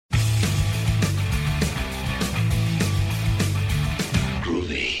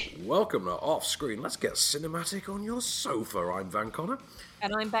welcome to Off Screen. Let's get cinematic on your sofa. I'm Van Connor.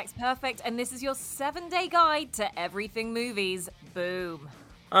 And I'm Bex Perfect, and this is your 7-day guide to everything movies. Boom.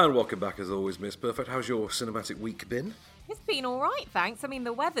 And welcome back as always, Miss Perfect. How's your cinematic week been? It's been all right, thanks. I mean,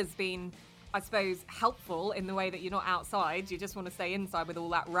 the weather's been, I suppose, helpful in the way that you're not outside. You just want to stay inside with all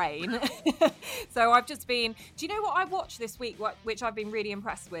that rain. So I've just been... Do you know what I watched this week, which I've been really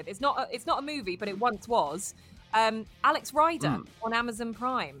impressed with? It's not a movie, but it once was. Alex Rider on Amazon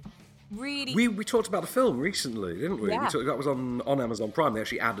Prime. Really, we talked about the film recently, didn't we? Yeah. That was on Amazon Prime. They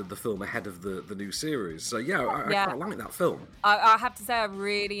actually added the film ahead of the new series. So I quite like that film. I have to say I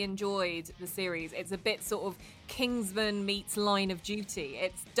really enjoyed the series. It's a bit sort of Kingsman meets Line of Duty.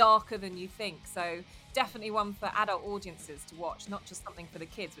 It's darker than you think, so definitely one for adult audiences to watch, not just something for the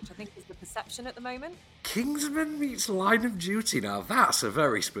kids, which I think is the perception at the moment. Kingsman meets Line of Duty. Now that's a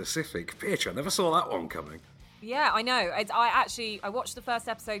very specific pitch. I never saw that one coming. Yeah, I know. I watched the first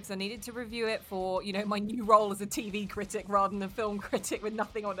episode because I needed to review it for, my new role as a TV critic rather than a film critic with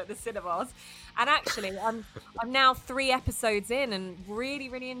nothing on at the cinemas. And actually, I'm now 3 episodes in and really,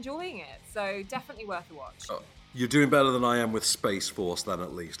 really enjoying it. So definitely worth a watch. Oh, you're doing better than I am with Space Force, then,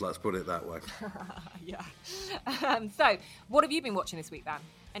 at least. Let's put it that way. Yeah. So, what have you been watching this week, Van?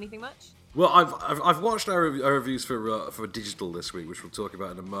 Anything much? Well, I've watched our reviews for digital this week, which we'll talk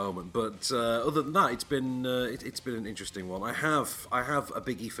about in a moment. But other than that, it's been an interesting one. I have a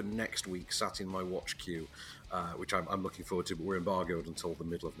biggie for next week sat in my watch queue, which I'm looking forward to. But we're embargoed until the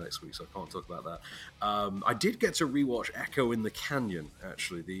middle of next week, so I can't talk about that. I did get to rewatch Echo in the Canyon,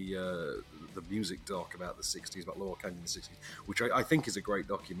 actually, the music doc about the 60s, about Laurel Canyon in the 60s, which I think is a great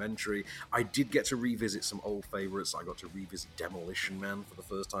documentary. I did get to revisit some old favourites. I got to revisit Demolition Man for the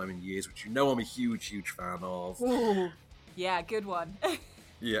first time in years, which I'm a huge fan of. Ooh, yeah, good one.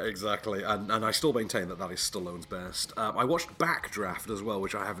 Yeah, exactly. And I still maintain that is Stallone's best. I watched Backdraft as well,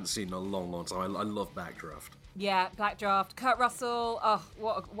 which I haven't seen in a long time. I love Backdraft. Yeah, Backdraft. Kurt Russell. Oh,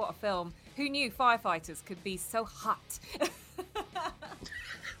 what a film. Who knew firefighters could be so hot?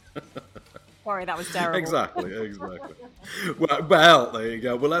 Sorry, that was terrible. Exactly. Well, there you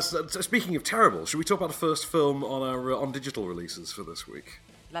go. Well, let's. Speaking of terrible, should we talk about the first film on our on digital releases for this week?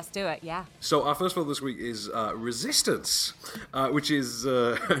 Let's do it, yeah. So our first film this week is Resistance, which is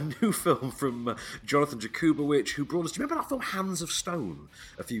a new film from Jonathan Jakubowicz, who brought us... Do you remember that film Hands of Stone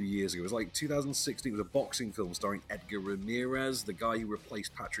a few years ago? It was like 2016. It was a boxing film starring Edgar Ramirez, the guy who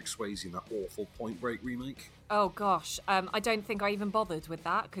replaced Patrick Swayze in that awful Point Break remake. Oh, gosh. I don't think I even bothered with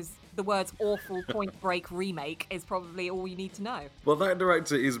that, because the words awful Point Break remake is probably all you need to know. Well, that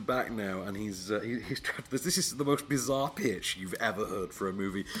director is back now, and he's tried this. This is the most bizarre pitch you've ever heard for a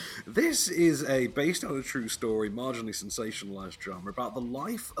movie. This is based on a true story, marginally sensationalized drama about the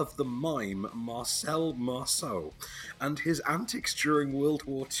life of the mime Marcel Marceau and his antics during World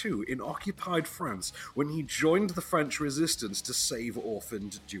War II in occupied France when he joined the French resistance to save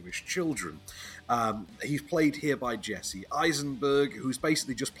orphaned Jewish children. He's played here by Jesse Eisenberg, who's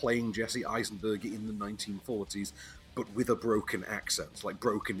basically just playing Jesse Eisenberg in the 1940s, but with a broken accent, like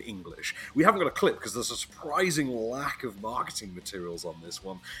broken English. We haven't got a clip because there's a surprising lack of marketing materials on this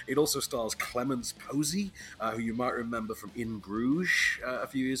one. It also stars Clemence Posey, who you might remember from In Bruges a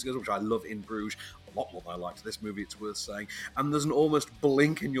few years ago, which I love In Bruges. A lot more than I liked this movie, it's worth saying. And there's an almost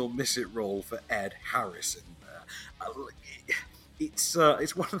blink and you'll miss it role for Ed Harris in there. It's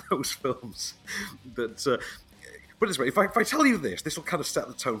one of those films that... Put it this way, if I tell you this will kind of set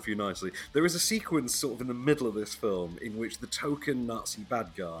the tone for you nicely. There is a sequence sort of in the middle of this film in which the token Nazi bad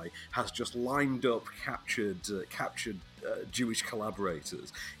guy has just lined up captured Jewish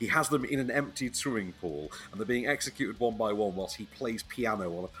collaborators. He has them in an emptied swimming pool, and they're being executed one by one whilst he plays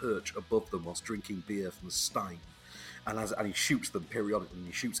piano on a perch above them whilst drinking beer from the stein. And he shoots them periodically, and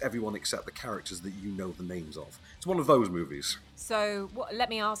he shoots everyone except the characters that you know the names of. It's one of those movies. So, let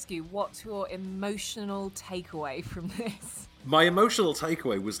me ask you, what's your emotional takeaway from this? My emotional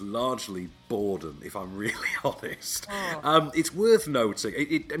takeaway was largely boredom, if I'm really honest. Oh. It's worth noting.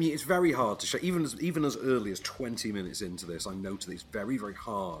 It's very hard to shake. Even as early as 20 minutes into this, I noted that it's very, very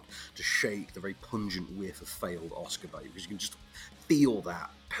hard to shake the very pungent whiff of failed Oscar bait, because you can just feel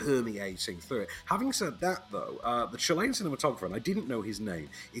that permeating through it. Having said that, though, the Chilean cinematographer, and I didn't know his name,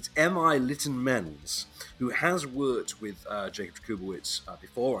 it's M.I. Litton-Menz, who has worked with Jacob Jakubowicz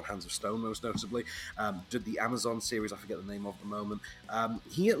before on Hands of Stone, most notably, did the Amazon series, I forget the name of the moment.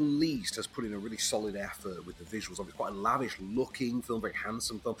 He at least has put in a really solid effort with the visuals. It's quite a lavish-looking film, very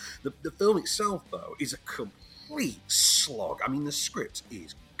handsome film. The film itself, though, is a complete slog. I mean, the script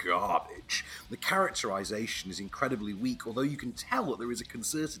is garbage. The characterization is incredibly weak, although you can tell that there is a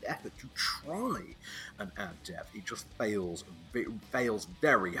concerted effort to try and add depth. It just fails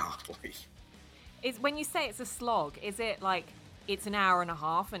very hardly. When you say it's a slog, is it like it's an hour and a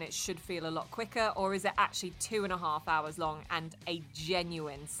half and it should feel a lot quicker, or is it actually 2.5 hours long and a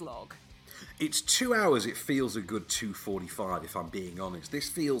genuine slog? It's 2 hours, it feels a good 2:45, if I'm being honest. This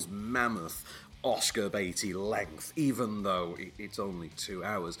feels mammoth, Oscar baity length, even though it's only 2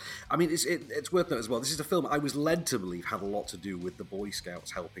 hours. I mean, it's worth noting as well, this is a film I was led to believe had a lot to do with the Boy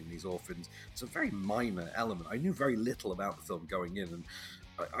Scouts helping these orphans. It's a very minor element. I knew very little about the film going in, and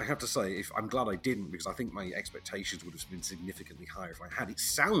I have to say, I'm glad I didn't, because I think my expectations would have been significantly higher if I had. It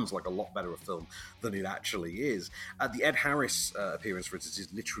sounds like a lot better a film than it actually is. The Ed Harris appearance, for instance,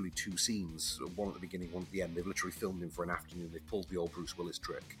 is literally 2 scenes, one at the beginning, one at the end. They've literally filmed him for an afternoon. They've pulled the old Bruce Willis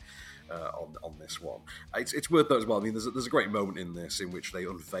trick on this one. It's worth that as well. I mean, there's a great moment in this in which they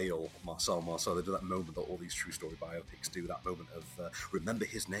unveil Marcel Marceau. They do that moment that all these true story biopics do, that moment of remember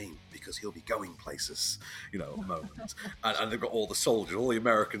his name because he'll be going places, moment. And they've got all the soldiers, all the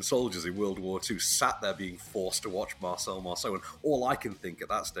American soldiers in World War II sat there being forced to watch Marcel Marceau, and all I can think at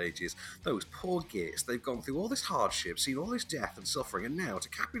that stage is, those poor gits, they've gone through all this hardship, seen all this death and suffering, and now, to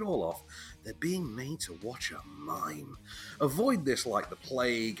cap it all off, they're being made to watch a mime. Avoid this like the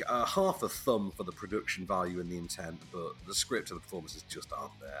plague. Half a thumb for the production value and the intent, but the script and the performances just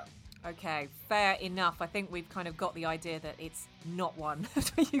aren't there. Okay, fair enough. I think we've kind of got the idea that it's not one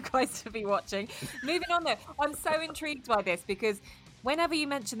for you guys to be watching. Moving on though, I'm so intrigued by this because whenever you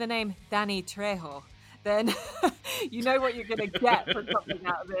mention the name Danny Trejo, then you know what you're going to get from something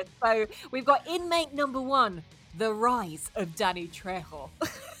out of this. So we've got inmate number 1, The Rise of Danny Trejo.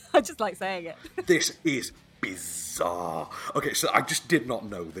 I just like saying it. This is bizarre. Okay, so I just did not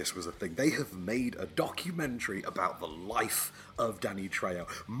know this was a thing. They have made a documentary about the life of Danny Trejo.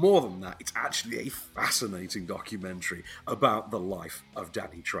 More than that, it's actually a fascinating documentary about the life of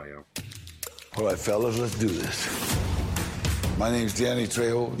Danny Trejo. All right, fellas, let's do this. My name's Danny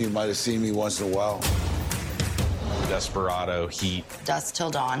Trejo. You might have seen me once in a while. Desperado, Heat, Dusk Till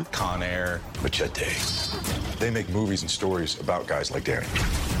Dawn, Con Air, Machete. They make movies and stories about guys like Danny.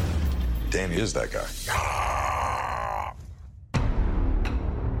 Danny is that guy.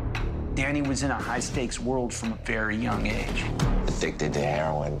 Danny was in a high-stakes world from a very young age. Addicted to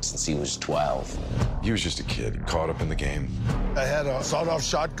heroin since he was 12. He was just a kid, caught up in the game. I had a sawed-off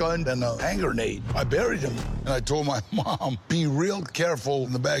shotgun and a hand grenade. I buried him, and I told my mom, be real careful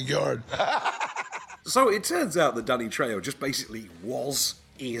in the backyard. So it turns out that Danny Trejo just basically was,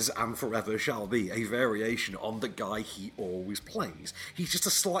 is, and forever shall be a variation on the guy he always plays. He's just a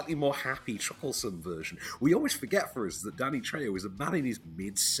slightly more happy, troublesome version. We always forget, for us, that Danny Trejo is a man in his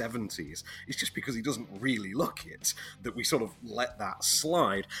mid-70s. It's just because he doesn't really look it that we sort of let that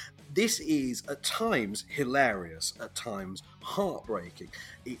slide. This is, at times, hilarious, at times, heartbreaking.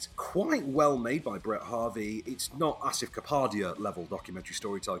 It's quite well made by Brett Harvey. It's not Asif Kapadia level documentary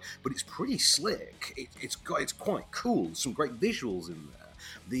storytelling, but it's pretty slick. It's quite cool. There's some great visuals in there.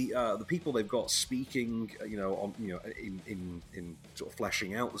 The people they've got speaking, in sort of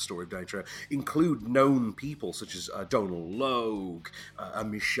fleshing out the story of Danny Trejo include known people such as Donald Logue,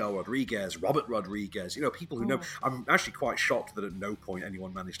 Michelle Rodriguez, Robert Rodriguez. People who know. I'm actually quite shocked that at no point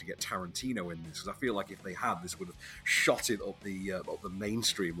anyone managed to get Tarantino in this, because I feel like if they had, this would have shot it up the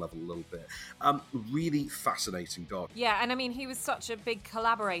mainstream level a little bit. Really fascinating doc. Yeah, and I mean, he was such a big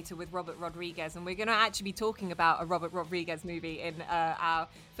collaborator with Robert Rodriguez, and we're going to actually be talking about a Robert Rodriguez movie in our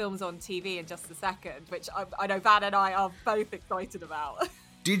Films on TV in just a second, which I know Van and I are both excited about.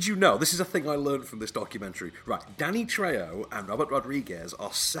 Did you know, this is a thing I learned from this documentary, right, Danny Trejo and Robert Rodriguez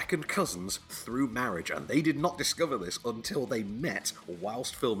are second cousins through marriage, and they did not discover this until they met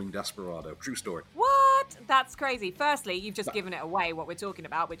whilst filming Desperado. True story. What? That's crazy. Firstly, you've just given it away what we're talking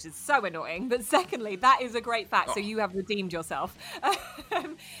about, which is so annoying, but secondly, that is a great fact, so you have redeemed yourself.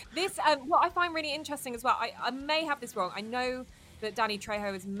 What I find really interesting as well, I may have this wrong, I know that Danny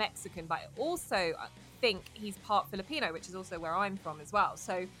Trejo is Mexican, but I also think he's part Filipino, which is also where I'm from as well.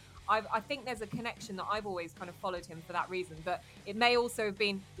 So I think there's a connection that I've always kind of followed him for that reason. But it may also have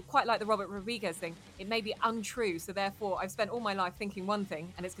been, quite like the Robert Rodriguez thing, it may be untrue. So therefore, I've spent all my life thinking one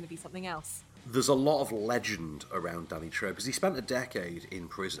thing, and it's going to be something else. There's a lot of legend around Danny Trejo because he spent a decade in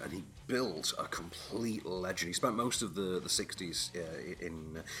prison and he built a complete legend. He spent most of the 60s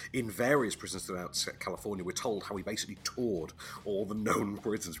in various prisons throughout California. We're told how he basically toured all the known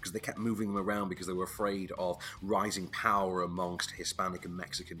prisons because they kept moving them around because they were afraid of rising power amongst Hispanic and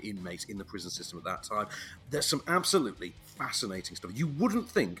Mexican inmates in the prison system at that time. There's some absolutely fascinating stuff. You wouldn't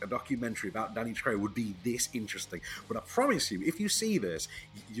think a documentary about Danny Trejo would be this interesting, but I promise you, if you see this,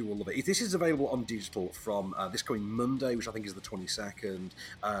 you will love it. This is available on digital from this coming Monday, which I think is the 22nd.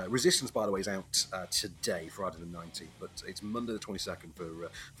 Resistance, by the way, is out today, Friday the 19th, but it's Monday the 22nd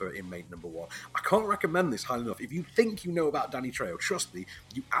for Inmate Number 1. I can't recommend this highly enough. If you think you know about Danny Trejo, trust me,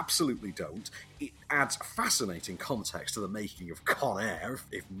 you absolutely don't. It adds fascinating context to the making of Con Air,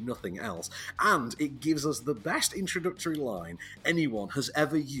 if nothing else, and it gives us the best introductory line anyone has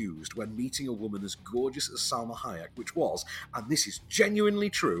ever used when meeting a woman as gorgeous as Salma Hayek, which was, and this is genuinely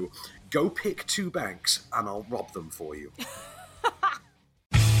true, go pick 2 banks and I'll rob them for you.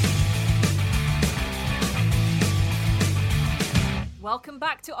 Welcome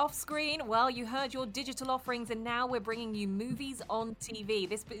back to Off Screen. Well, you heard your digital offerings, and now we're bringing you movies on TV.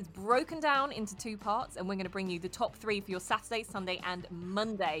 This is broken down into 2 parts, and we're going to bring you the top 3 for your Saturday, Sunday, and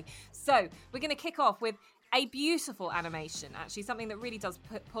Monday. So we're going to kick off with a beautiful animation, actually, something that really does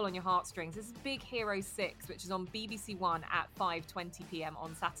pull on your heartstrings. This is Big Hero 6, which is on BBC One at 5:20 p.m.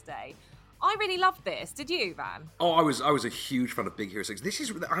 on Saturday. I really loved this. Did you, Van? Oh, I was a huge fan of Big Hero 6.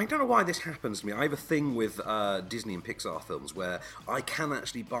 I don't know why this happens to me. I have a thing with Disney and Pixar films where I can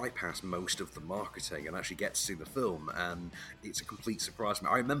actually bypass most of the marketing and actually get to see the film, and it's a complete surprise to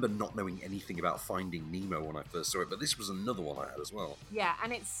me. I remember not knowing anything about Finding Nemo when I first saw it, but this was another one I had as well. Yeah,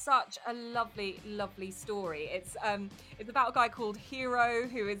 and it's such a lovely, lovely story. It's about a guy called Hero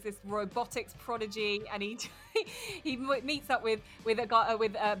who is this robotics prodigy, and he meets up with a guy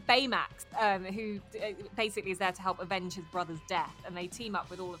with Baymax. Who basically is there to help avenge his brother's death, and they team up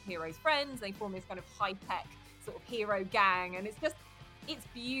with all of Hero's friends. They form this kind of high-tech sort of hero gang, and it's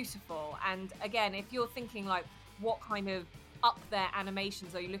beautiful. And again, if you're thinking like, what kind of up there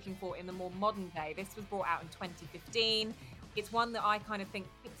animations are you looking for in the more modern day, this was brought out in 2015. It's one that I kind of think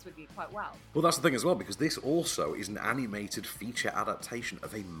fits with you quite well. Well, that's the thing as well, because this also is an animated feature adaptation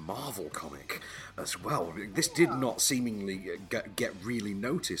of a Marvel comic as well. This did not seemingly get really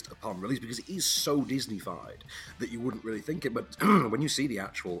noticed upon release because it is so Disney-fied that you wouldn't really think it. But when you see the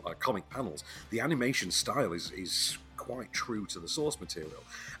actual comic panels, the animation style is quite true to the source material.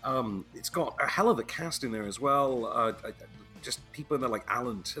 It's got a hell of a cast in there as well. Just people in there like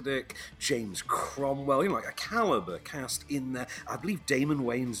Alan Tudyk, James Cromwell, like a caliber cast in there. I believe Damon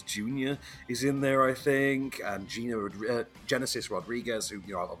Wayans Jr. is in there, I think, and Genesis Rodriguez, who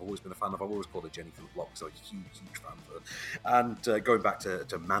I've always been a fan of. I've always called her Jenny from the Block, so I'm a huge fan of her. And going back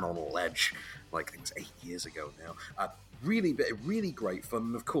to Man on a Ledge, like I think it was 8 years ago now. Really great fun,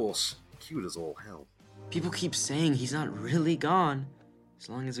 and of course, cute as all hell. People keep saying he's not really gone, as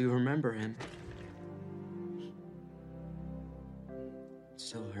long as we remember him.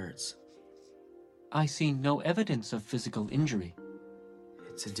 Still hurts. I see no evidence of physical injury.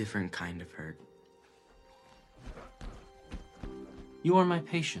 It's a different kind of hurt. You are my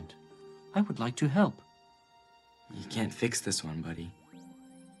patient. I would like to help. You can't fix this one, buddy.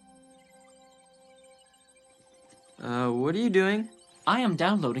 What are you doing? I am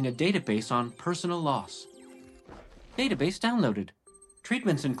downloading a database on personal loss. Database downloaded.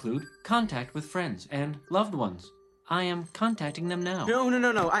 Treatments include contact with friends and loved ones. I am contacting them now. No.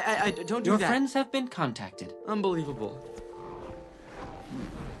 I don't do Your that. Your friends have been contacted. Unbelievable.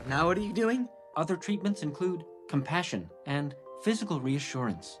 Now what are you doing? Other treatments include compassion and physical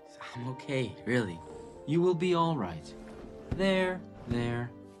reassurance. I'm okay, really. You will be all right. There.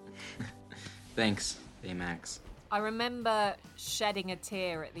 Thanks, Baymax. I remember shedding a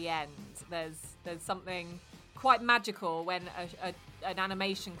tear at the end. There's something quite magical when an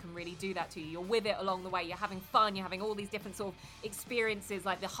animation can really do that to you. You're with it along the way. You're having fun. You're having all these different sort of experiences,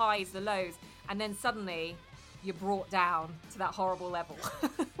 like the highs, the lows, and then suddenly you're brought down to that horrible level.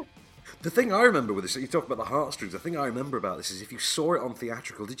 The thing I remember with this, you talk about the heartstrings, the thing I remember about this is if you saw it on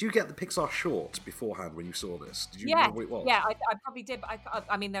theatrical, did you get the Pixar short beforehand when you saw this? Did you know what it was? Yeah, I probably did, but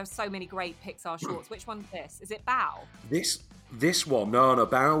I mean, there are so many great Pixar shorts. Which one's this? Is it Bao? This one, no,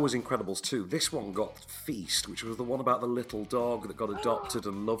 Bao was Incredibles 2. This one got Feast, which was the one about the little dog that got adopted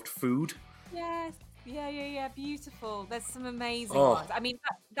and loved food. Yes. Yeah, beautiful. There's some amazing ones. I mean,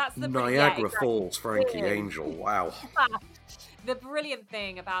 that's the Niagara Falls, Frankie Angel, wow. The brilliant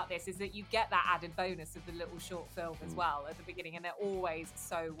thing about this is that you get that added bonus of the little short film as well at the beginning, and they're always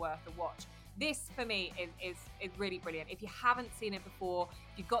so worth a watch. This, for me, is really brilliant. If you haven't seen it before,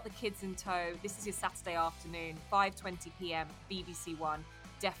 if you've got the kids in tow, this is your Saturday afternoon, 5:20 p.m, BBC One.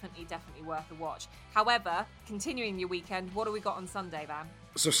 Definitely worth a watch. However, continuing your weekend, what do we got on Sunday, Van?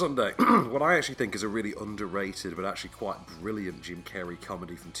 So Sunday, what I actually think is a really underrated but actually quite brilliant Jim Carrey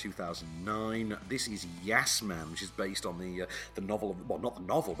comedy from 2009. This is Yes Man, which is based on the novel, well, not the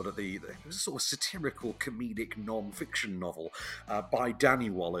novel, but it was a sort of satirical, comedic, non-fiction novel by Danny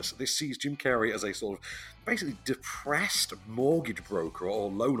Wallace. This sees Jim Carrey as a sort of basically depressed mortgage broker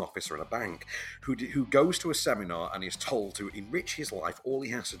or loan officer in a bank who goes to a seminar and is told to enrich his life. All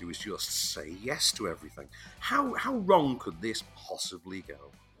he has to do is just say yes to everything. How wrong could this possibly go?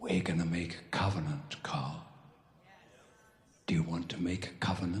 We're gonna make a covenant, Carl. Do you want to make a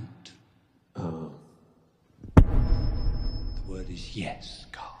covenant? The word is yes,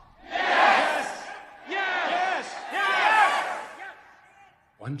 Carl. Yes! Yes! Yes! Yes!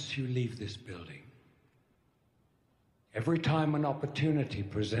 Once you leave this building, every time an opportunity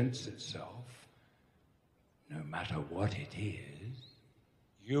presents itself, no matter what it is,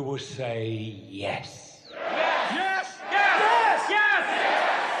 you will say yes. Yes! Yes! Yes! Yes!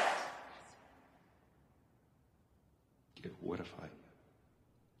 What if I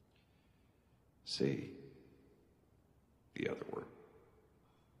say the other word?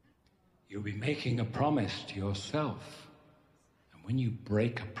 You'll be making a promise to yourself. And when you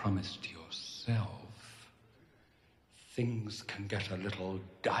break a promise to yourself, things can get a little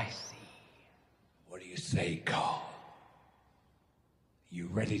dicey. What do you say, Carl? You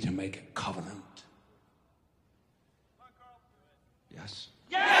ready to make a covenant? Yes.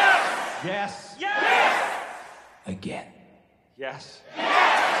 Yes! Yes. Yes! Again. Yes.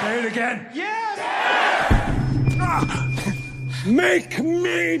 Say it again. Yes! Make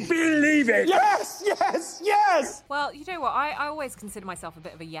me believe it! Yes! Yes! Yes! Well, you know what? I always consider myself a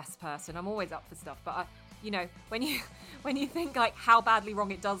bit of a yes person. I'm always up for stuff, but when you think like how badly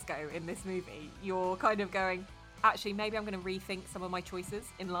wrong it does go in this movie, you're kind of going, actually, maybe I'm going to rethink some of my choices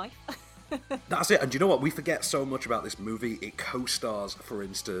in life. That's it. And do you know what? We forget so much about this movie. It co-stars, for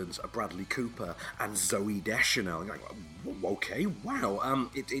instance, Bradley Cooper and Zooey Deschanel. Like, okay, wow.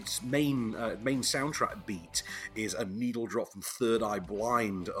 Its main soundtrack beat is a needle drop from Third Eye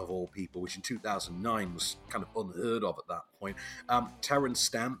Blind, of all people, which in 2009 was kind of unheard of at that point. Terrence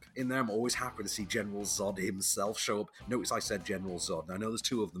Stamp in there. I'm always happy to see General Zod himself show up. Notice I said General Zod. Now, I know there's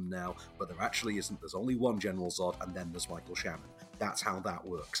two of them now, but there actually isn't. There's only one General Zod, and then there's Michael Shannon. That's how that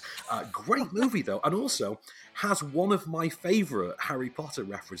works. Great movie, though, and also has one of my favourite Harry Potter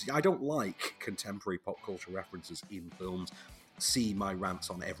references. I don't like contemporary pop culture references in films. See my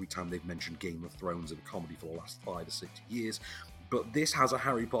rants on every time they've mentioned Game of Thrones in a comedy for the last 5 or 6 years. But this has a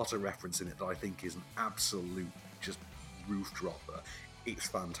Harry Potter reference in it that I think is an absolute just roof dropper. It's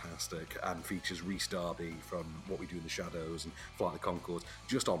fantastic and features Rhys Darby from What We Do in the Shadows and Flight of the Conchords,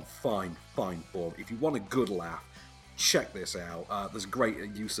 just on fine form. If you want a good laugh, check this out. There's great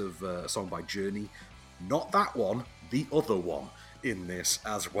use of a song by Journey. Not that one, the other one in this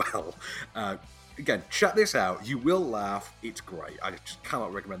as well. Again, check this out. You will laugh. It's great. I just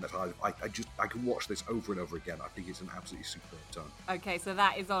cannot recommend that. I can watch this over and over again. I think it's an absolutely superb time. Okay, so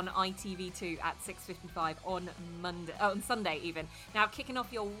that is on ITV2 at 6:55 on Sunday even. Now, kicking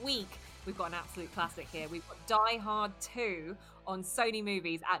off your week, we've got an absolute classic here. We've got Die Hard 2 on Sony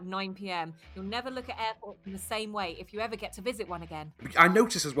Movies at 9 p.m. You'll never look at airports in the same way if you ever get to visit one again. I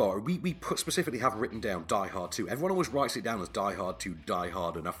noticed as well, we specifically have written down Die Hard 2. Everyone always writes it down as Die Hard 2, Die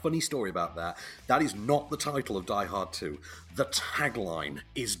Harder. Now, funny story about that. That is not the title of Die Hard 2. The tagline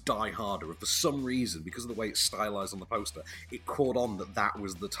is Die Harder. And for some reason, because of the way it's stylized on the poster, it caught on that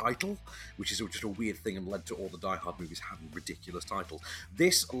was the title, which is just a weird thing and led to all the Die Hard movies having ridiculous titles.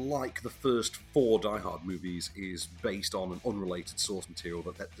 This, like the first 4 Die Hard movies, is based on an unrelated source material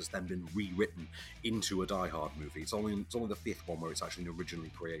that has then been rewritten into a Die Hard movie. It's only the 5th one where it's actually an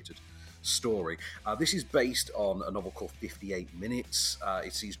originally created story. This is based on a novel called 58 Minutes.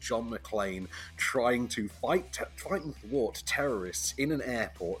 It sees John McClane trying to fight and thwart terrorists in an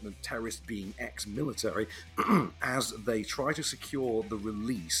airport, and terrorists being ex-military, as they try to secure the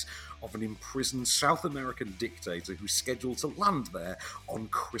release of an imprisoned South American dictator who's scheduled to land there on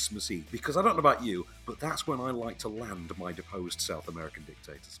Christmas Eve. Because I don't know about you, but that's when I like to land my deposed South American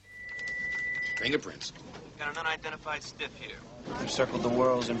dictators. Fingerprints. Got an unidentified stiff here. I've circled the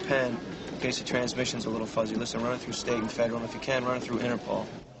worlds in pen in case the transmission's a little fuzzy. Listen, run it through state and federal, and if you can, run it through Interpol.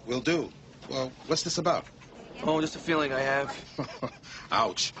 Will do. Well, what's this about? Oh, just a feeling I have.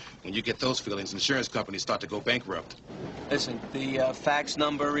 Ouch. When you get those feelings, insurance companies start to go bankrupt. Listen, the fax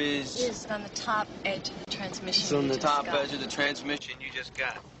number is... Is on the top edge of the transmission. It's on the top edge of the transmission you just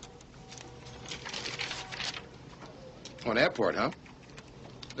got. Oh, an airport, huh?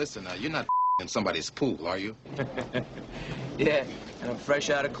 Listen, you're not in somebody's pool, are you? Yeah, and I'm fresh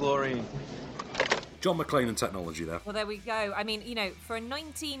out of chlorine. John McClane and technology there. Well, there we go. I mean, for a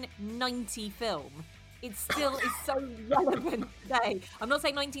 1990 film, it still is so relevant today. I'm not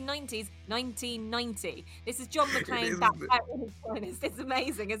saying 1990s, 1990. This is John McClane back out in his finest. It's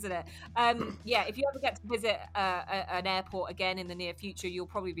amazing, isn't it? Yeah, if you ever get to visit an airport again in the near future, you'll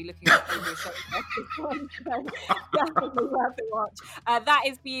probably be looking at over a show. Definitely worth a watch. That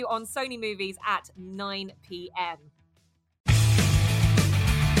is for you on Sony Movies at 9 p.m.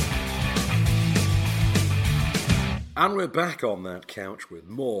 And we're back on that couch with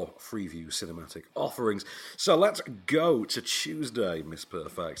more Freeview cinematic offerings. So let's go to Tuesday, Miss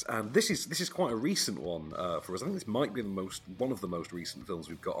Perfect. And this is quite a recent one for us. I think this might be one of the most recent films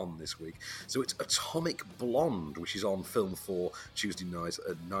we've got on this week. So it's Atomic Blonde, which is on Film 4 Tuesday night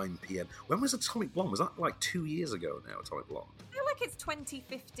at 9 p.m. When was Atomic Blonde? Was that like 2 years ago now, Atomic Blonde? I feel like it's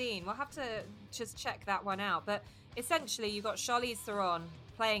 2015. We'll have to just check that one out. But essentially, you've got Charlize Theron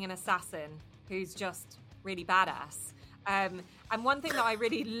playing an assassin who's just really badass. And one thing that I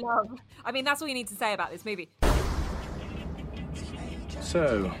really love, I mean, that's all you need to say about this movie.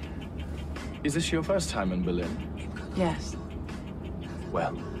 So, is this your first time in Berlin? Yes.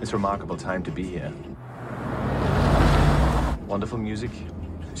 Well, it's a remarkable time to be here. Wonderful music,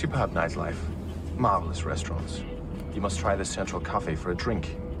 superb nightlife, marvelous restaurants. You must try the Central Cafe for a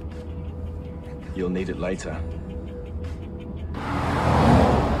drink. You'll need it later.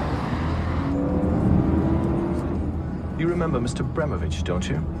 You remember Mr. Bremovich, don't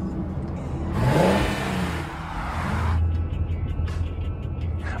you?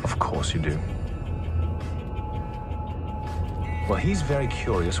 Of course you do. Well, he's very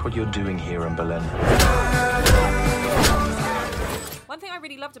curious what you're doing here in Berlin. One thing I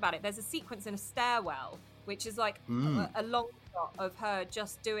really loved about it, there's a sequence in a stairwell, which is like a long shot of her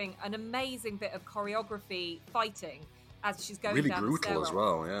just doing an amazing bit of choreography fighting as she's going really down the stairwell. Really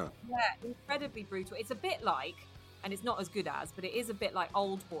brutal as well, yeah. Yeah, incredibly brutal. It's a bit like, and it's not as good as, but it is a bit like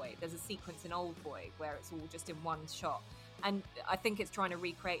Old Boy. There's a sequence in Old Boy where it's all just in one shot. And I think it's trying to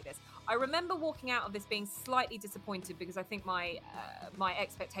recreate this. I remember walking out of this being slightly disappointed because I think my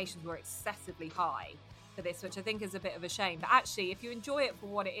expectations were excessively high for this, which I think is a bit of a shame. But actually, if you enjoy it for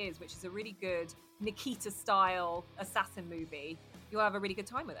what it is, which is a really good Nikita-style assassin movie, you'll have a really good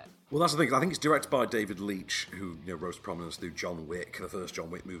time with it. Well, that's the thing. I think it's directed by David Leitch, who rose to prominence through John Wick, the first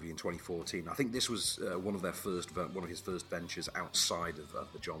John Wick movie in 2014. I think this was one of his first ventures outside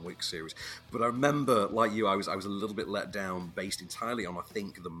of the John Wick series. But I remember, like you, I was a little bit let down, based entirely on, I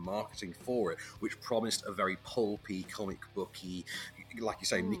think, the marketing for it, which promised a very pulpy, comic booky, like you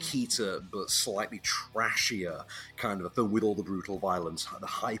say, Nikita, but slightly trashier kind of a film with all the brutal violence, the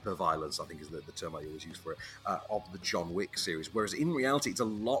hyper violence, I think is the term I always use for it, of the John Wick series. Whereas in reality, it's a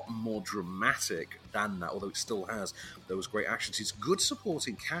lot more dramatic than that, although it still has those great action scenes. Good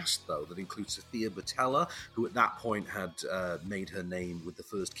supporting cast, though, that includes Sophia Boutella, who at that point had made her name with the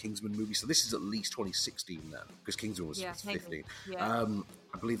first Kingsman movie. So this is at least 2016 then, because Kingsman was 15. Yeah.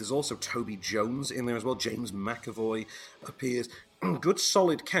 I believe there's also Toby Jones in there as well. James McAvoy appears. Good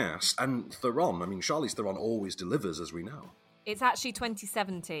solid cast. And Theron, I mean, Charlize Theron always delivers, as we know. It's actually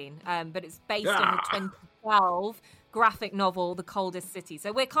 2017, but it's based on the 2012 graphic novel, The Coldest City.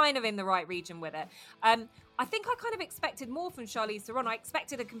 So we're kind of in the right region with it. I think I kind of expected more from Charlize Theron. I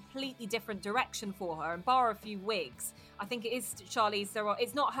expected a completely different direction for her, and bar a few wigs, I think it is Charlize Theron.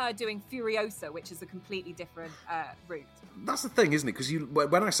 It's not her doing Furiosa, which is a completely different route. That's the thing, isn't it? Because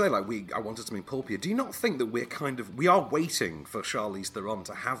when I say I wanted something pulpier, do you not think that we are waiting for Charlize Theron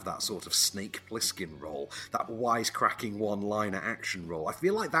to have that sort of Snake Plissken role, that wisecracking one-liner action role? I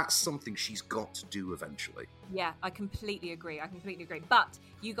feel like that's something she's got to do eventually. Yeah, I completely agree. But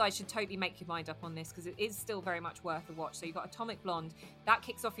you guys should totally make your mind up on this because it is still very much worth a watch. So you've got Atomic Blonde. That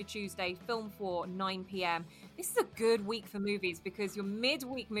kicks off your Tuesday, Film 4, 9 p.m. This is a good week for movies because your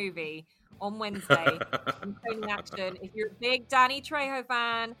midweek movie on Wednesday in Sony Action, if you're a big Danny Trejo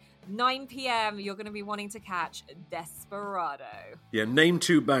fan, 9 p.m, you're going to be wanting to catch Desperado. Yeah, name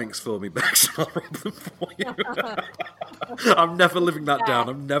 2 banks for me, Bex. I'll rob them for you. I'm never living that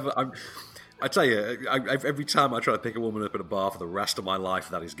down. I tell you, every time I try to pick a woman up at a bar for the rest of my life,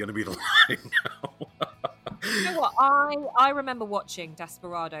 that is going to be the line now. You know what? I remember watching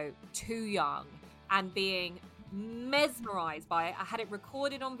Desperado too young and being mesmerized by it. I had it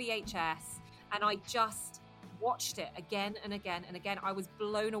recorded on VHS and I just watched it again and again and again. I was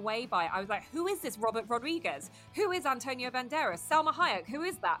blown away by it. I was like, who is this Robert Rodriguez? Who is Antonio Banderas? Salma Hayek? Who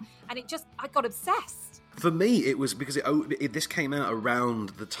is that? And I got obsessed. For me, it was because this came out around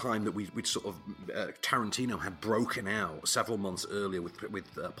the time that we'd sort of Tarantino had broken out several months earlier with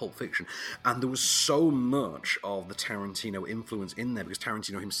Pulp Fiction, and there was so much of the Tarantino influence in there because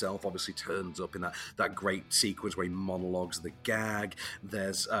Tarantino himself obviously turns up in that great sequence where he monologues the gag.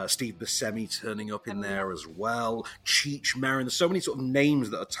 There's Steve Buscemi turning up in there as well. Cheech Marin. There's so many sort of names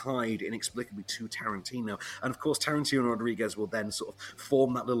that are tied inexplicably to Tarantino, and of course Tarantino and Rodriguez will then sort of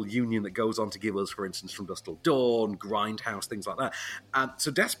form that little union that goes on to give us, for instance, From Dusk Till Dawn, Grindhouse, things like that. And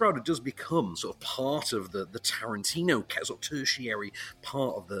so Desperado does become sort of part of the Tarantino, sort of tertiary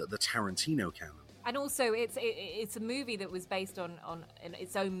part of the Tarantino canon. And also, it's a movie that was based on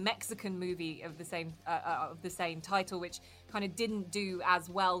its own Mexican movie of the same title, which kind of didn't do as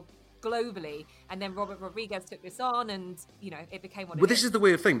well globally, and then Robert Rodriguez took this on, and it became what it is. Well, this is the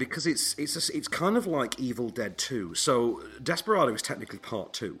weird thing because it's kind of like Evil Dead 2. So Desperado is technically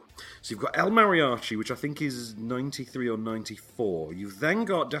part 2. So you've got El Mariachi, which I think is 93 or 94. You've then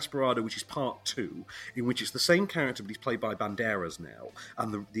got Desperado, which is part 2, in which it's the same character, but he's played by Banderas now,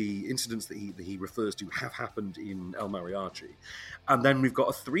 and the incidents that he refers to have happened in El Mariachi. And then we've got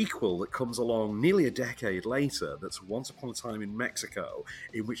a threequel that comes along nearly a decade later, that's Once Upon a Time in Mexico,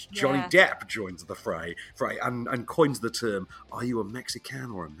 in which Johnny Depp joins the fray and coins the term, are you a Mexican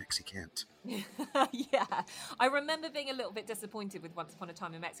or a Mexicant? Yeah, I remember being a little bit disappointed with Once Upon a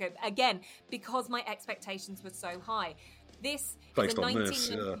Time in Mexico, again, because my expectations were so high. This is a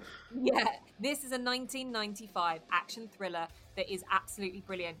 1995 action thriller that is absolutely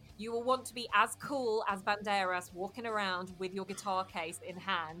brilliant. You will want to be as cool as Banderas walking around with your guitar case in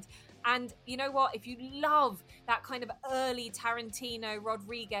hand. And you know what? If you love that kind of early Tarantino,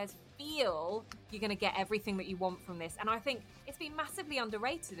 Rodriguez feel, you're going to get everything that you want from this. And I think it's been massively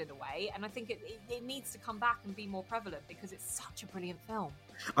underrated in a way, and I think it needs to come back and be more prevalent because it's such a brilliant film.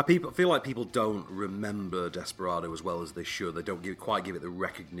 I feel like people don't remember Desperado as well as they should. They don't quite give it the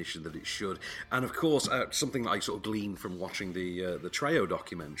recognition that it should. And of course, something that I sort of gleaned from watching the Trejo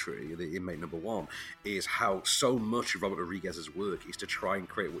documentary, the Inmate Number 1, is how so much of Robert Rodriguez's work is to try and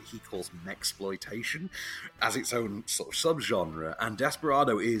create what he calls mexploitation as its own sort of subgenre. And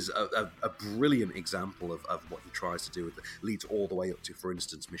Desperado is a brilliant example of what he tries to do. It leads all the way up to, for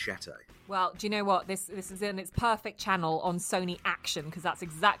instance, Machete. Well, do you know what? This is in its perfect channel on Sony Action, because that's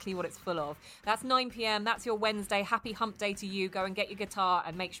exactly what it's full of. That's 9 p.m. That's your Wednesday. Happy hump day to you. Go and get your guitar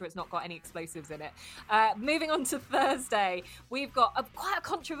and make sure it's not got any explosives in it. Moving on to Thursday, we've got quite a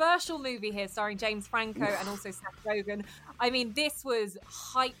controversial movie here starring James Franco and also Seth Rogen. I mean, this was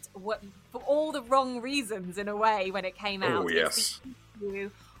hyped for all the wrong reasons in a way when it came out. Oh, yes.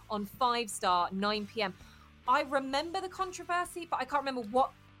 It's on 5-star, 9 p.m. I remember the controversy, but I can't remember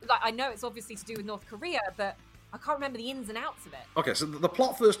what. Like, I know it's obviously to do with North Korea, but I can't remember the ins and outs of it. Okay, so the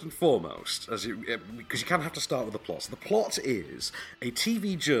plot first and foremost, because you kind of have to start with the plot. So the plot is a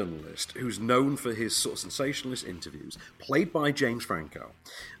TV journalist who's known for his sort of sensationalist interviews, played by James Franco.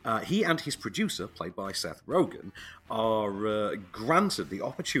 He and his producer, played by Seth Rogen, are granted the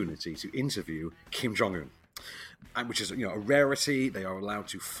opportunity to interview Kim Jong-un. Which is, a rarity. They are allowed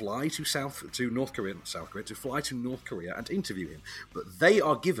to fly to North Korea and interview him. But they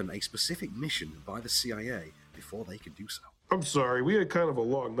are given a specific mission by the CIA before they can do so. I'm sorry, we had kind of a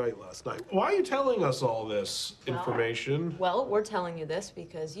long night last night. Why are you telling us all this information? Well, we're telling you this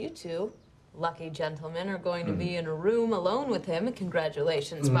because you two, lucky gentlemen, are going to be in a room alone with him.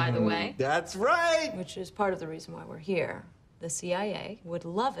 Congratulations, by the way. That's right! Which is part of the reason why we're here. The CIA would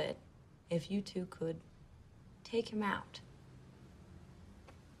love it if you two could take him out.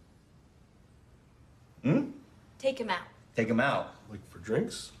 Take him out. Take him out. Like for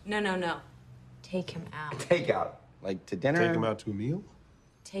drinks? No. Take him out. Take out. Like to dinner? Take him out to a meal?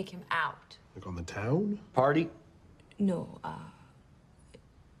 Take him out. Like on the town? Party? No,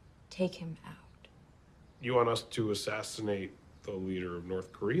 take him out. You want us to assassinate the leader of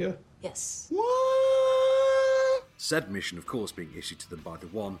North Korea? Yes. What? Said mission, of course, being issued to them by the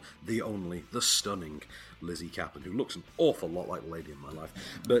one, the only, the stunning Lizzie Kaplan, who looks an awful lot like the lady in my life.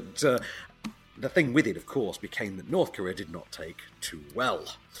 But the thing with it, of course, became that North Korea did not take too well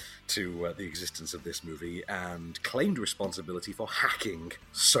to the existence of this movie and claimed responsibility for hacking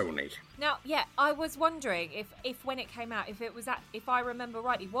Sony. Now, yeah, I was wondering if when it came out, if I remember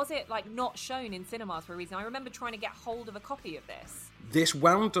rightly, was it like not shown in cinemas for a reason? I remember trying to get hold of a copy of this. This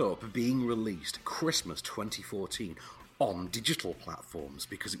wound up being released Christmas 2014, on digital platforms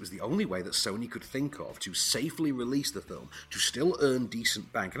because it was the only way that Sony could think of to safely release the film, to still earn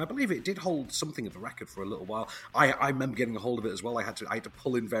decent bank. And I believe it did hold something of a record for a little while. I remember getting a hold of it as well. I had to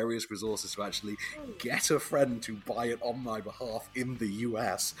pull in various resources to actually get a friend to buy it on my behalf in the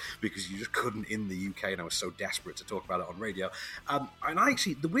US because you just couldn't in the UK, and I was so desperate to talk about it on radio. And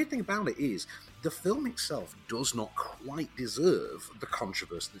actually, the weird thing about it is the film itself does not quite deserve the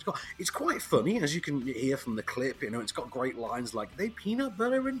controversy that it's got. It's quite funny, as you can hear from the clip. It's got great lines like, they peanut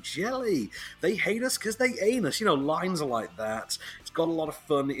butter and jelly. They hate us because they ain't us. Lines are like that. It's got a lot of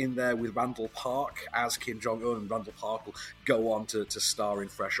fun in there with Randall Park as Kim Jong-un, and Randall Park will go on to star in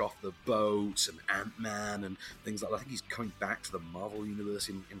Fresh Off the Boat and Ant-Man and things like that. I think he's coming back to the Marvel Universe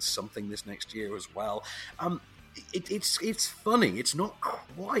in something this next year as well. It's funny. It's not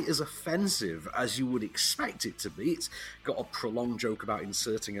quite as offensive as you would expect it to be. It's got a prolonged joke about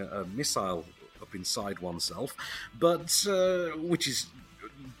inserting a missile up inside oneself, but which is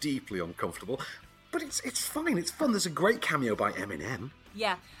deeply uncomfortable. But it's fine. It's fun. There's a great cameo by Eminem.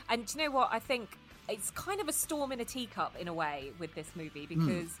 Yeah, and do you know what? I think it's kind of a storm in a teacup in a way with this movie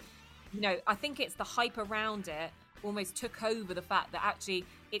because, I think it's the hype around it almost took over the fact that actually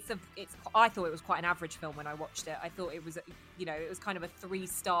I thought it was quite an average film when I watched it. I thought it was, it was kind of a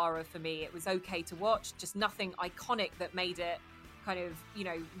 3-starer for me. It was okay to watch, just nothing iconic that made it kind of,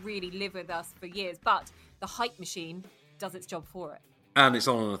 really live with us for years. But the hype machine does its job for it. And it's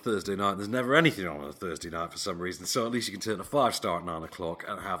on a Thursday night. There's never anything on a Thursday night for some reason, so at least you can turn a 5-star at 9 o'clock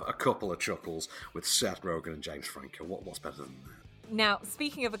and have a couple of chuckles with Seth Rogen and James Franco. What's better than that? Now,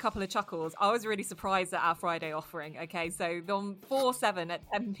 speaking of a couple of chuckles, I was really surprised at our Friday offering. Okay, so on 4/7 at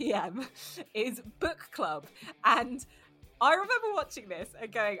 10 p.m. is Book Club. And I remember watching this and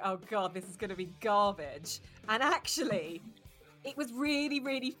going, oh God, this is going to be garbage. And actually, it was really,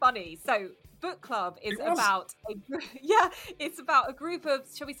 really funny. So Book Club is about it's about a group of,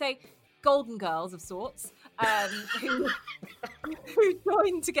 shall we say, golden girls of sorts, who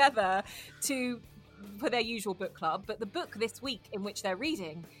join together for their usual book club. But the book this week in which they're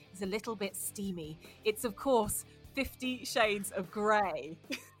reading is a little bit steamy. It's, of course, 50 Shades of Grey.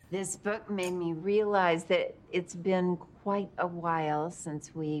 This book made me realize that it's been quite a while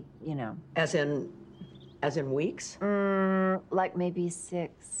since we, As in weeks? Like maybe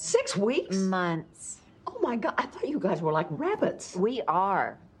 6. 6 weeks? Months. Oh my God, I thought you guys were like rabbits. We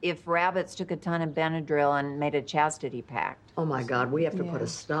are. If rabbits took a ton of Benadryl and made a chastity pact. Oh my God, we have to put a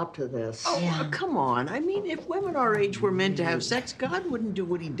stop to this. Oh, come on. I mean, if women our age were meant to have sex, God wouldn't do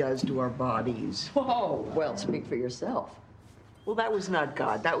what he does to our bodies. Oh, well, speak for yourself. Well, that was not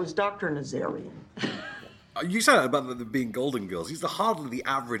God. That was Dr. Nazarian. You said about them being Golden Girls. These are hardly the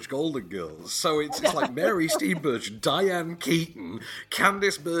average Golden Girls. So it's like Mary Steenburgen, Diane Keaton,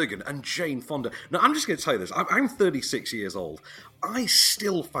 Candice Bergen, and Jane Fonda. Now, I'm just going to tell you this. I'm 36 years old. I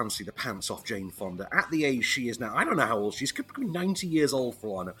still fancy the pants off Jane Fonda at the age she is now. I don't know how old she is. Could be 90 years old for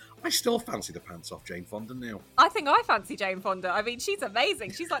all I know. I still fancy the pants off Jane Fonda now. I think I fancy Jane Fonda. I mean, she's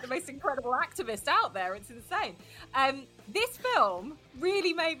amazing. She's like the most incredible activist out there. It's insane. This film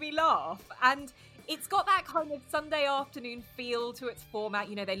really made me laugh. And it's got that kind of Sunday afternoon feel to its format.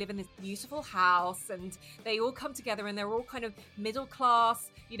 They live in this beautiful house and they all come together and they're all kind of middle class,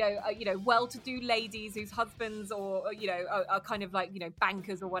 well-to-do ladies whose husbands or are kind of like,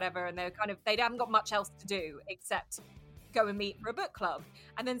 bankers or whatever. And they haven't got much else to do except go and meet for a book club.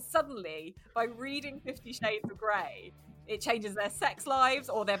 And then suddenly, by reading 50 Shades of Grey, it changes their sex lives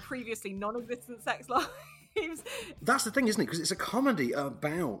or their previously non-existent sex lives. That's the thing, isn't it? Because it's a comedy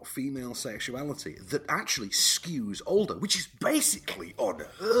about female sexuality that actually skews older, which is basically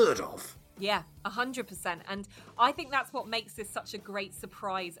unheard of. Yeah, 100%. And I think that's what makes this such a great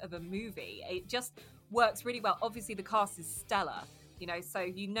surprise of a movie. It just works really well. Obviously, the cast is stellar, so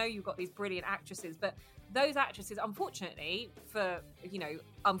you've got these brilliant actresses, but those actresses, unfortunately, for,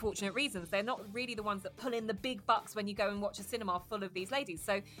 unfortunate reasons, they're not really the ones that pull in the big bucks when you go and watch a cinema full of these ladies.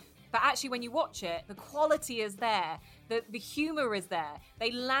 But actually, when you watch it, the quality is there. The humour is there.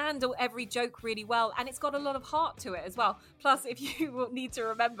 They land every joke really well. And it's got a lot of heart to it as well. Plus, if you need to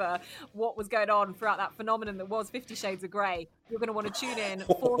remember what was going on throughout that phenomenon that was 50 Shades of Grey, you're going to want to tune in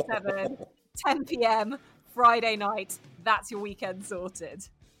 4/7, 10 p.m, Friday night. That's your weekend sorted.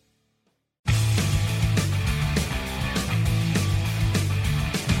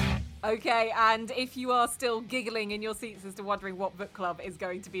 Okay, and if you are still giggling in your seats as to wondering what Book Club is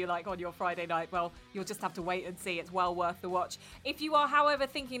going to be like on your Friday night, well, you'll just have to wait and see. It's well worth the watch. If you are, however,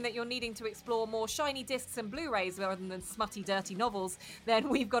 thinking that you're needing to explore more shiny discs and Blu-rays rather than smutty, dirty novels, then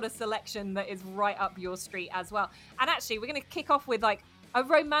we've got a selection that is right up your street as well. And actually, we're going to kick off with like a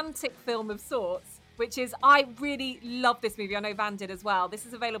romantic film of sorts, which is, I really love this movie. I know Van did as well. This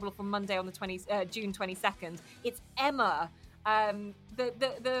is available from Monday on the June 22nd. It's Emma,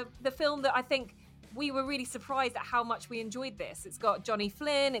 the film that I think we were really surprised at how much we enjoyed this. It's got Johnny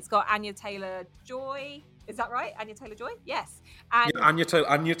Flynn. It's got Anya Taylor-Joy. Is that right? Anya Taylor-Joy? Yes. And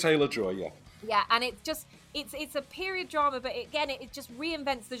Anya Taylor-Joy, yeah. Yeah, and it's just, it's a period drama, but again, it just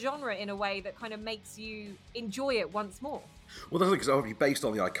reinvents the genre in a way that kind of makes you enjoy it once more. Well, that's because obviously based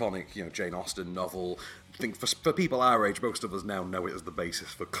on the iconic, Jane Austen novel. I think for people our age, most of us now know it as the basis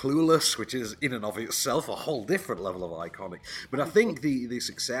for Clueless, which is in and of itself a whole different level of iconic. But I think the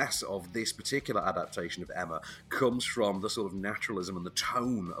success of this particular adaptation of Emma comes from the sort of naturalism and the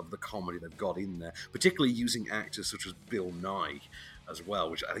tone of the comedy they've got in there, particularly using actors such as Bill Nighy as well,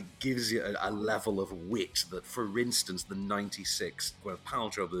 which I think gives you a level of wit that, for instance, the 96 Gwyneth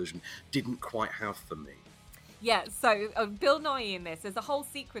Paltrow version didn't quite have for me. Yeah, so Bill Nighy in this, there's a whole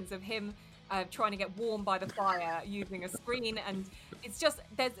sequence of him trying to get warm by the fire using a screen, and it's just,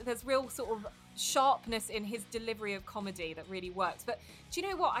 there's real sort of sharpness in his delivery of comedy that really works. But do you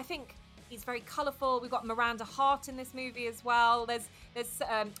know what? I think he's very colourful. We've got Miranda Hart in this movie as well.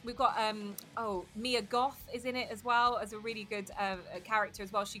 We've got Mia Goth is in it as well as a really good character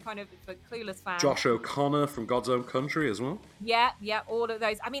as well. She kind of, for Clueless fans. Josh O'Connor from God's Own Country as well. Yeah, all of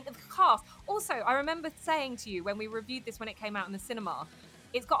those. I mean, the cast. Also, I remember saying to you when we reviewed this when it came out in the cinema,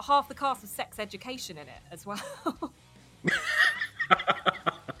 it's got half the cast of Sex Education in it as well.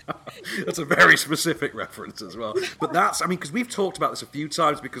 That's a very specific reference as well. But that's, I mean, because we've talked about this a few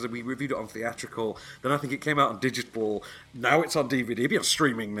times because we reviewed it on theatrical, then I think it came out on digital, now it's on DVD, it'll be on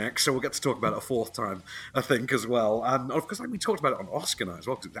streaming next, so we'll get to talk about it a fourth time, I think, as well. And of course, we talked about it on Oscar night as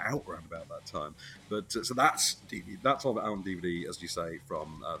well, because it was out around about that time. But so that's all out on DVD, as you say,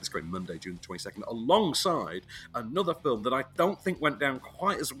 from this coming Monday, June 22nd, alongside another film that I don't think went down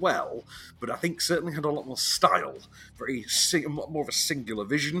quite as well, but I think certainly had a lot more style, more of a singular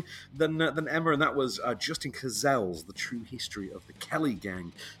vision than Emma, and that was Justin Cazel's The True History of the Kelly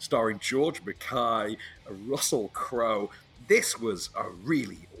Gang, starring George Mackay, Russell Crowe. This was a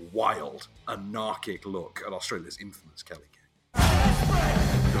really wild, anarchic look at Australia's infamous Kelly Gang.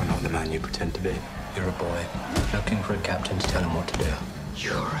 You're not the man you pretend to be. You're a boy looking for a captain to tell him what to do.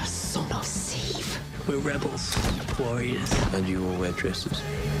 You're a son of Steve. We're rebels, warriors. And you all wear dresses.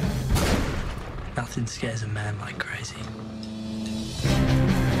 Nothing scares a man like crazy.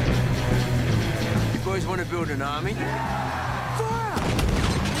 You boys want to build an army? Fire!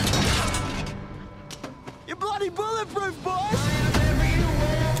 You're bloody bulletproof, boys!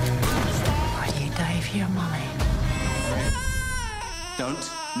 Are you Dave, your mummy? Don't.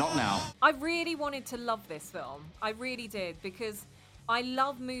 Not now. I really wanted to love this film. I really did, because I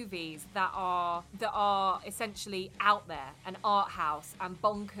love movies that are essentially out there and art house and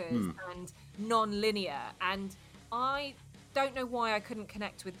bonkers and non-linear. And I don't know why I couldn't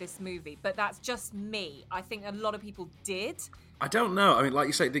connect with this movie, but that's just me. I think a lot of people did. I don't know. I mean, like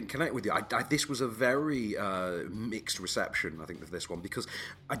you say, it didn't connect with you. This was a very mixed reception, I think, of this one, because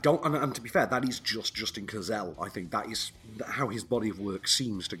I don't... And to be fair, that is just Justin Cazell. I think that is how his body of work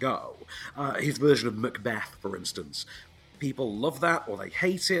seems to go. His version of Macbeth, for instance. People love that, or they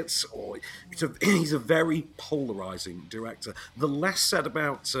hate it, or he's a very polarising director. The less said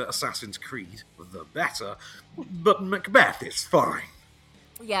about Assassin's Creed, the better, but Macbeth is fine.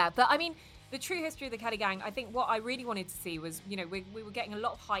 Yeah, but I mean, The True History of the Kelly Gang, I think what I really wanted to see was, we were getting a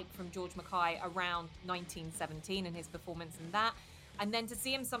lot of hype from George Mackay around 1917 and his performance in that. And then to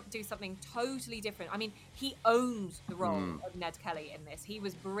see him do something totally different. I mean, he owned the role of Ned Kelly in this. He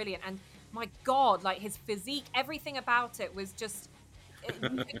was brilliant. And my God, like his physique, everything about it was just...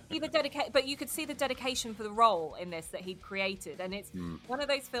 you could see the dedication for the role in this that he'd created. And it's one of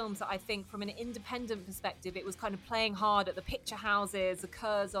those films that I think from an independent perspective, it was kind of playing hard at the picture houses, the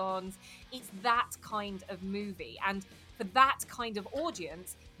Curzons. It's that kind of movie. And for that kind of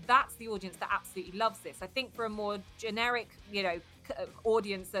audience, that's the audience that absolutely loves this. I think for a more generic,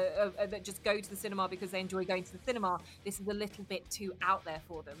 audience that just go to the cinema because they enjoy going to the cinema, this is a little bit too out there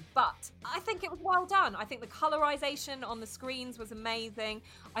for them. But I think it was well done. I think the colorization on the screens was amazing.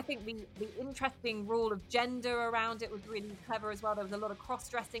 I think the interesting rule of gender around it was really clever as well. There was a lot of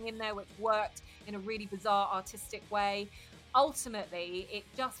cross-dressing in there, which worked in a really bizarre, artistic way. Ultimately, it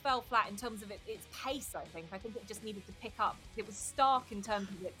just fell flat in terms of its pace, I think. I think it just needed to pick up. It was stark in terms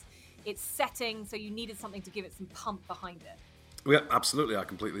of its setting, so you needed something to give it some pump behind it. Yeah, absolutely. I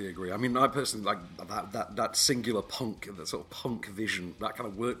completely agree. I mean, I personally like that singular punk, that sort of punk vision. That kind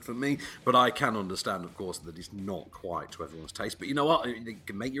of worked for me. But I can understand, of course, that it's not quite to everyone's taste. But you know what? You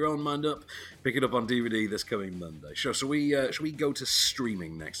can make your own mind up. Pick it up on DVD this coming Monday. Sure. So shall we go to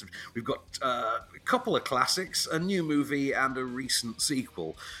streaming next? We've got a couple of classics, a new movie, and a recent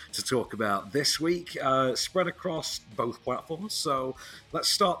sequel to talk about this week, spread across both platforms. So let's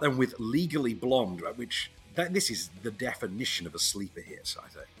start then with Legally Blonde, which. This is the definition of a sleeper hit, I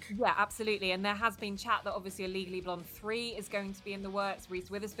think. Yeah, absolutely. And there has been chat that obviously a Legally Blonde 3 is going to be in the works.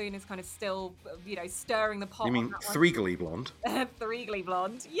 Reese Witherspoon is kind of still, stirring the pot. You mean Threegly Blonde? Threegly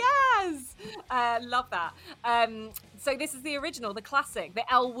Blonde. Yes! Love that. So this is the original, the classic, the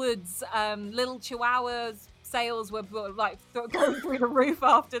Elle Woods, little chihuahuas. Sales were like going through the roof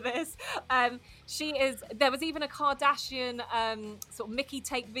after this. There was even a Kardashian sort of Mickey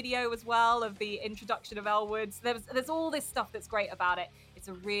take video as well of the introduction of Elle Woods. There's all this stuff that's great about it. It's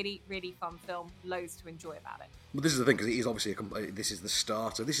a really, really fun film. Loads to enjoy about it. But this is the thing, because it is obviously this is the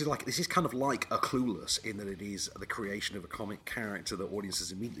starter. This is kind of like a Clueless in that it is the creation of a comic character that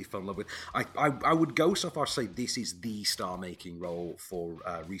audiences immediately fall in love with. I would go so far as to say this is the star-making role for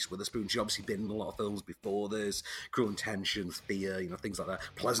Reese Witherspoon. She's obviously been in a lot of films before this, Cruel Intentions, Fear, things like that.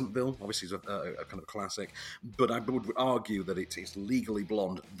 Pleasantville, obviously, is a kind of classic. But I would argue that it's Legally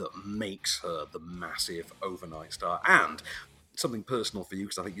Blonde that makes her the massive overnight star. And something personal for you,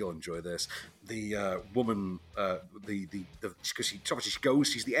 because I think you'll enjoy this. The woman, because she's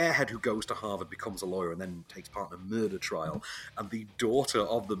the airhead who goes to Harvard, becomes a lawyer, and then takes part in a murder trial. And the daughter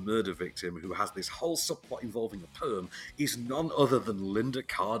of the murder victim, who has this whole subplot involving a perm, is none other than Linda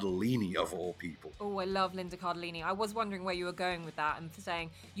Cardellini, of all people. Oh, I love Linda Cardellini. I was wondering where you were going with that, and saying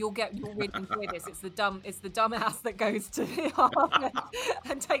you'll really enjoy this. It's the dumbass that goes to Harvard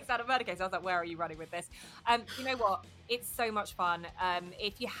and takes out a murder case. I was like, where are you running with this? You know what? It's so much fun.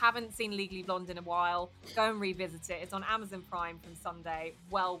 If you haven't seen Legally Blonde in a while, go and revisit it. It's on Amazon Prime from Sunday.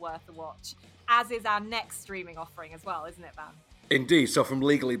 Well worth a watch. As is our next streaming offering as well, isn't it, Van? Indeed. So from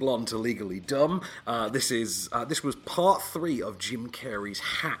Legally Blonde to Legally Dumb, this was part 3 of Jim Carrey's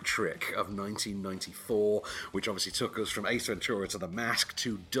hat trick of 1994, which obviously took us from Ace Ventura to The Mask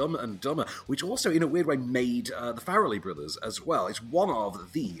to Dumb and Dumber, which also in a weird way made the Farrelly brothers as well. It's one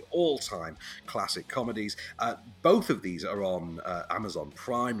of the all-time classic comedies. Both of these are on Amazon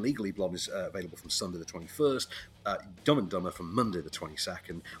Prime. Legally Blonde is available from Sunday the 21st. Dumb and Dumber from Monday the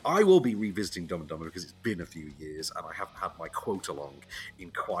 22nd. I will be revisiting Dumb and Dumber because it's been a few years and I haven't had my quote along in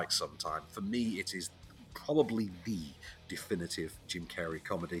quite some time. For me, it is probably the definitive Jim Carrey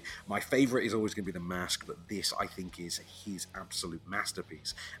comedy. My favourite is always going to be The Mask, but this, I think, is his absolute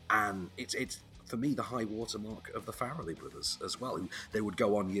masterpiece. And it's for me, the high watermark of the Farrelly brothers as well. Who they would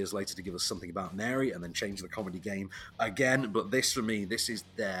go on years later to give us Something About Mary and then change the comedy game again. But this, for me, this is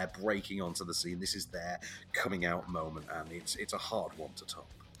their breaking onto the scene. This is their coming out moment, and it's a hard one to top.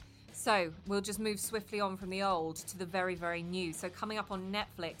 So we'll just move swiftly on from the old to the very, very new. So coming up on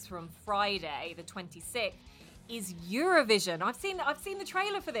Netflix from Friday, the 26th, is Eurovision. I've seen the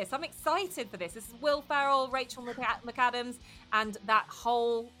trailer for this. I'm excited for this. This is Will Ferrell, Rachel McAdams, and that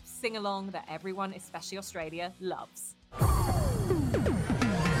whole sing-along that everyone, especially Australia, loves.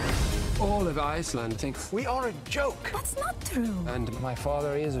 All of Iceland thinks we are a joke. That's not true. And my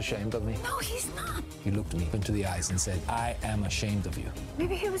father is ashamed of me. No, he's not. He looked me into the eyes and said, I am ashamed of you.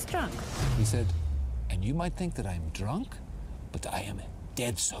 Maybe he was drunk. He said, and you might think that I'm drunk, but I am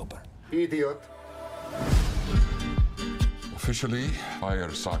dead sober. Idiot. Officially,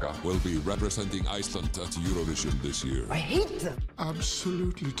 Fire Saga will be representing Iceland at Eurovision this year. I hate them.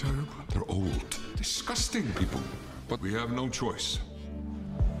 Absolutely terrible. They're old, disgusting people. But we have no choice.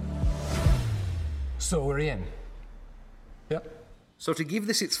 So we're in. Yep. So to give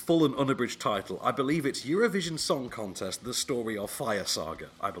this its full and unabridged title, I believe it's Eurovision Song Contest, the story of Fire Saga,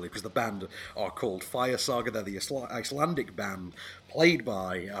 I believe, because the band are called Fire Saga. They're the Icelandic band played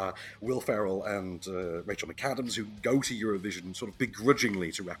by Will Ferrell and Rachel McAdams, who go to Eurovision sort of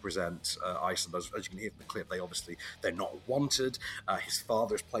begrudgingly to represent Iceland. As you can hear from the clip, they're not wanted. His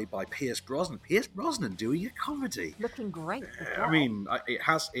father is played by Pierce Brosnan. Pierce Brosnan doing a comedy. Looking great. I mean, it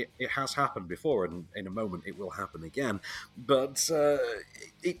has happened before, and in a moment it will happen again. But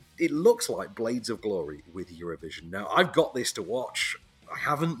it looks like Blades of Glory with Eurovision. Now, I've got this to watch. I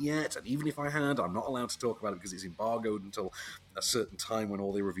haven't yet, and even if I had, I'm not allowed to talk about it because it's embargoed until a certain time when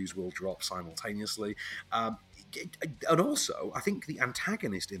all the reviews will drop simultaneously. And also, I think the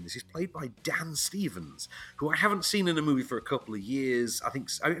antagonist in this is played by Dan Stevens, who I haven't seen in a movie for a couple of years. I think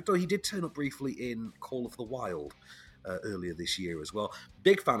he did turn up briefly in Call of the Wild. earlier this year as well.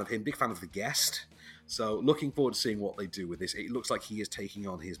 Big fan of him, big fan of The Guest. So looking forward to seeing what they do with this. It looks like he is taking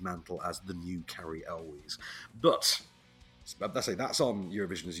on his mantle as the new Carrie Elwes. But that's on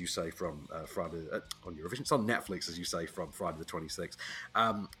Eurovision, as you say, from Friday. On Eurovision, it's on Netflix, as you say, from Friday the 26th.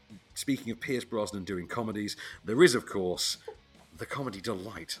 Speaking of Pierce Brosnan doing comedies, there is, of course, the comedy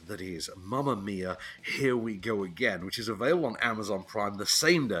delight that is Mamma Mia, Here We Go Again, which is available on Amazon Prime the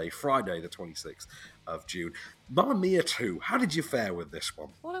same day, Friday the 26th of June. Mamma Mia 2, how did you fare with this one?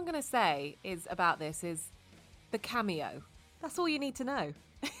 All I'm going to say is about this is the cameo. That's all you need to know.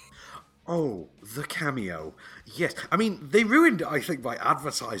 Oh, the cameo. Yes. I mean, they ruined it, I think, by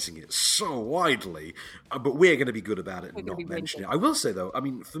advertising it so widely, but we're going to be good about it and not mention it. I will say, though, I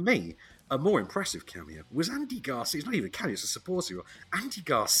mean, for me, a more impressive cameo was Andy Garcia. It's not even a cameo, it's a supporting role. Andy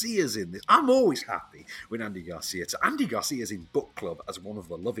Garcia's in this. I'm always happy when Andy Garcia. So Andy Garcia's in Book Club as one of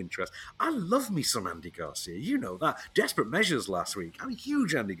the love interests. I love me some Andy Garcia. You know that. Desperate Measures last week. I'm a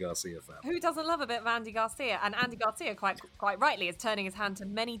huge Andy Garcia fan. Who doesn't love a bit of Andy Garcia? And Andy Garcia, quite rightly, is turning his hand to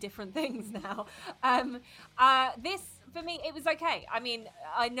many different things now. This, for me, it was okay. I mean,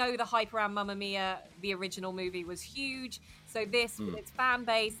 I know the hype around Mamma Mia, the original movie, was huge. So this, with its fan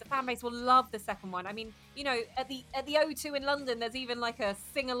base, the fan base will love the second one. I mean, you know, at the O2 in London, there's even like a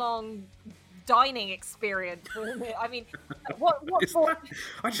sing-along dining experience. I mean, what more?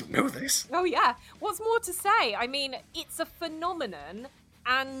 I didn't know this. Oh yeah, what's more to say? I mean, it's a phenomenon,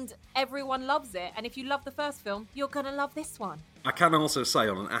 and everyone loves it. And if you love the first film, you're gonna love this one. I can also say,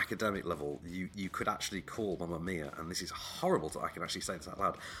 on an academic level, you could actually call Mamma Mia, and this is horrible I can actually say this out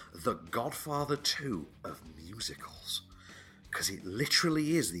loud, the Godfather 2 of musicals. Because it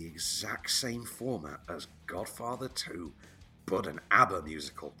literally is the exact same format as Godfather 2, but an ABBA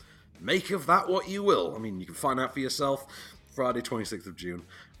musical. Make of that what you will. I mean, you can find out for yourself Friday, 26th of June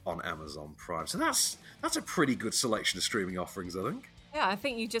on Amazon Prime. So that's a pretty good selection of streaming offerings, I think. Yeah, I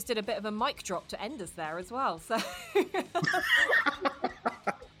think you just did a bit of a mic drop to end us there as well. So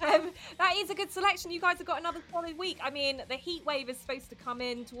that is a good selection. You guys have got another solid week. I mean, the heat wave is supposed to come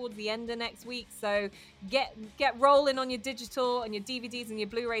in towards the end of next week. So get rolling on your digital and your DVDs and your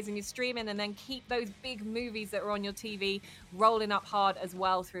Blu-rays and your streaming, and then keep those big movies that are on your TV rolling up hard as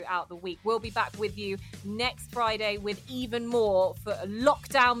well throughout the week. We'll be back with you next Friday with even more for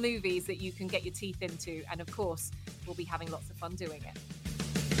lockdown movies that you can get your teeth into. And of course, we'll be having lots of fun doing it.